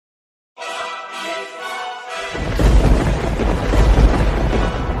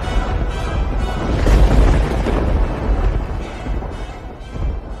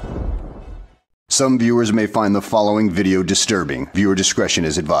Some viewers may find the following video disturbing. Viewer discretion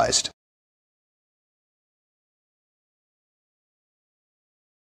is advised.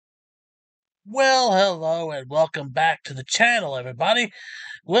 Well, hello and welcome back to the channel, everybody.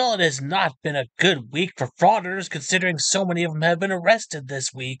 Well, it has not been a good week for frauditors, considering so many of them have been arrested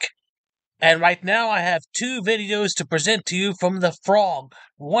this week. And right now I have two videos to present to you from the Frog.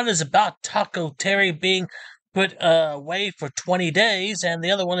 One is about Taco Terry being put away for 20 days, and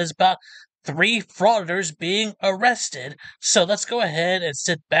the other one is about 3 frauditors being arrested. So let's go ahead and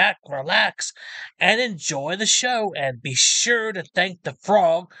sit back, relax, and enjoy the show. And be sure to thank the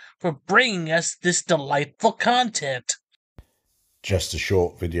Frog for bringing us this delightful content. Just a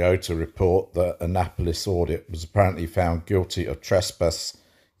short video to report that Annapolis Audit was apparently found guilty of trespass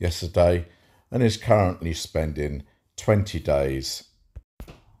yesterday and is currently spending 20 days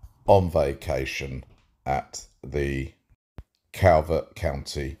on vacation at the Calvert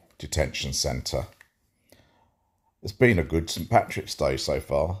County Detention Centre. It's been a good St. Patrick's Day so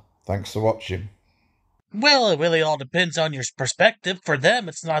far. Thanks for watching. Well, it really all depends on your perspective. For them,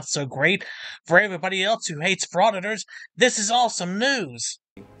 it's not so great. For everybody else who hates frauditors, this is awesome news.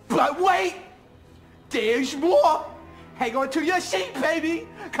 But wait! There's more! Hang on to your seat, baby!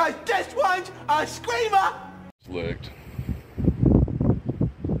 Cause this one's a screamer! Licked.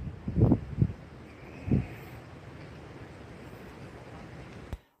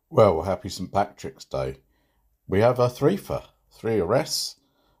 Well, happy St. Patrick's Day. We have a three arrests.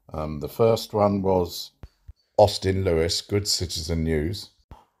 The first one was Austin Lewis, Good Citizen News.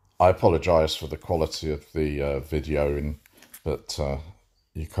 I apologise for the quality of the video, but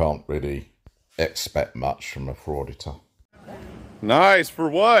you can't really expect much from a frauditor. Nice, for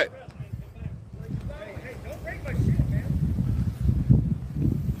what?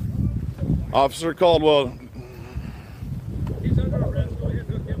 Officer Caldwell. He's under arrest. Go ahead,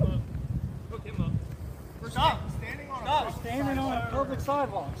 hook him up. Hook him up. Stop standing on a public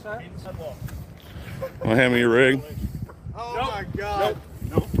sidewalk, sir. Sidewalk. I'll hand me your rig. Oh my God.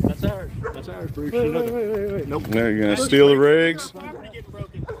 Nope. That's ours. That's ours, Bruce. Wait. Nope. Now you're gonna steal the rigs.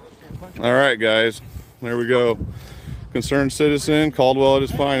 All right, guys. There we go. Concerned citizen, Caldwell at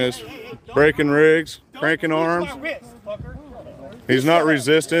his finest. Breaking rigs, cranking arms. He's not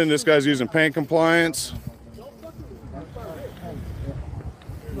resisting. This guy's using paint compliance.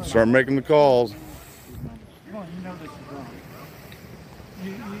 Start making the calls.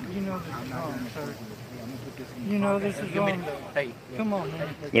 You know this is wrong. Hey, come on, man.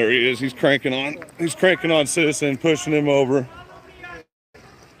 There he is. He's cranking on citizen, pushing him over.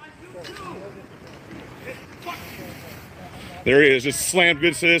 There he is. Just slammed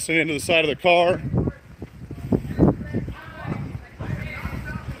good citizen into the side of the car.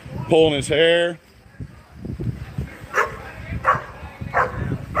 Pulling his hair.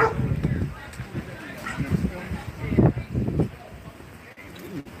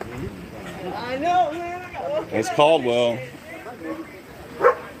 I know, man. That's Caldwell.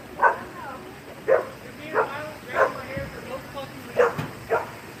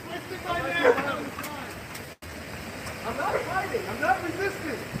 I'm not fighting. I'm not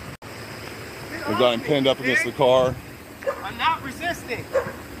resisting. We got him pinned up against the car. I'm not resisting.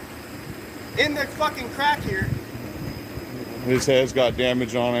 In the fucking crack here. His head's got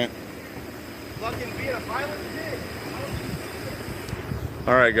damage on it. Fucking being a violent pig.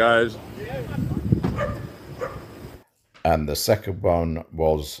 All right, guys. And the second one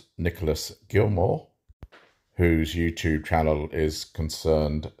was Nicholas Gilmore, whose YouTube channel is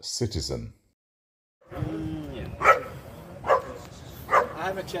Concerned Citizen. I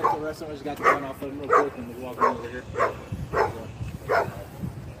haven't checked the rest of them. I just got the gun off of them real quick and we're walking over here.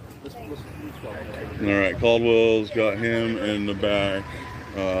 Let's go. All right, Caldwell's got him in the back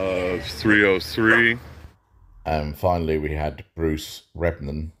of 303. And finally, we had Bruce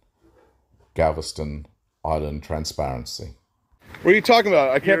Rebnan, Galveston Island Transparency. What are you talking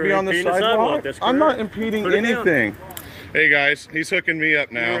about? I can't be on the impeding the sidewalk. sidewalk. I'm not impeding Put it down. anything. Hey guys, he's hooking me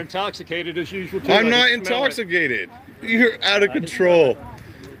up now. You're intoxicated as usual. Too. I'm I not can smell it. intoxicated. You're out of control.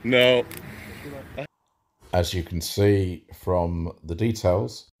 No. As you can see from the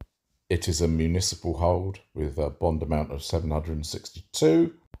details, it is a municipal hold with a bond amount of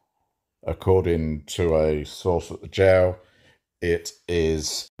 $762. According to a source at the jail, it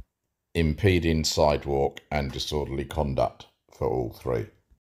is impeding sidewalk and disorderly conduct for all three.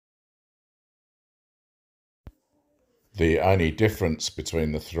 The only difference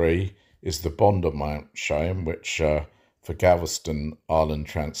between the three is the bond amount shown, which for Galveston Island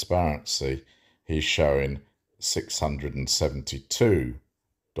Transparency, he's showing $672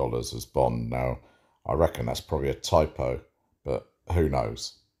 as bond. Now, I reckon that's probably a typo, but who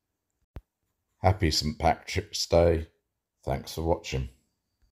knows? Happy St. Patrick's Day. Thanks for watching.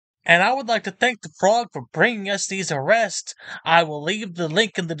 And I would like to thank the Frog for bringing us these arrests. I will leave the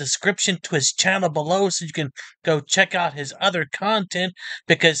link in the description to his channel below so you can go check out his other content,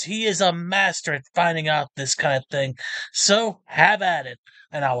 because he is a master at finding out this kind of thing. So have at it,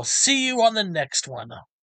 and I will see you on the next one.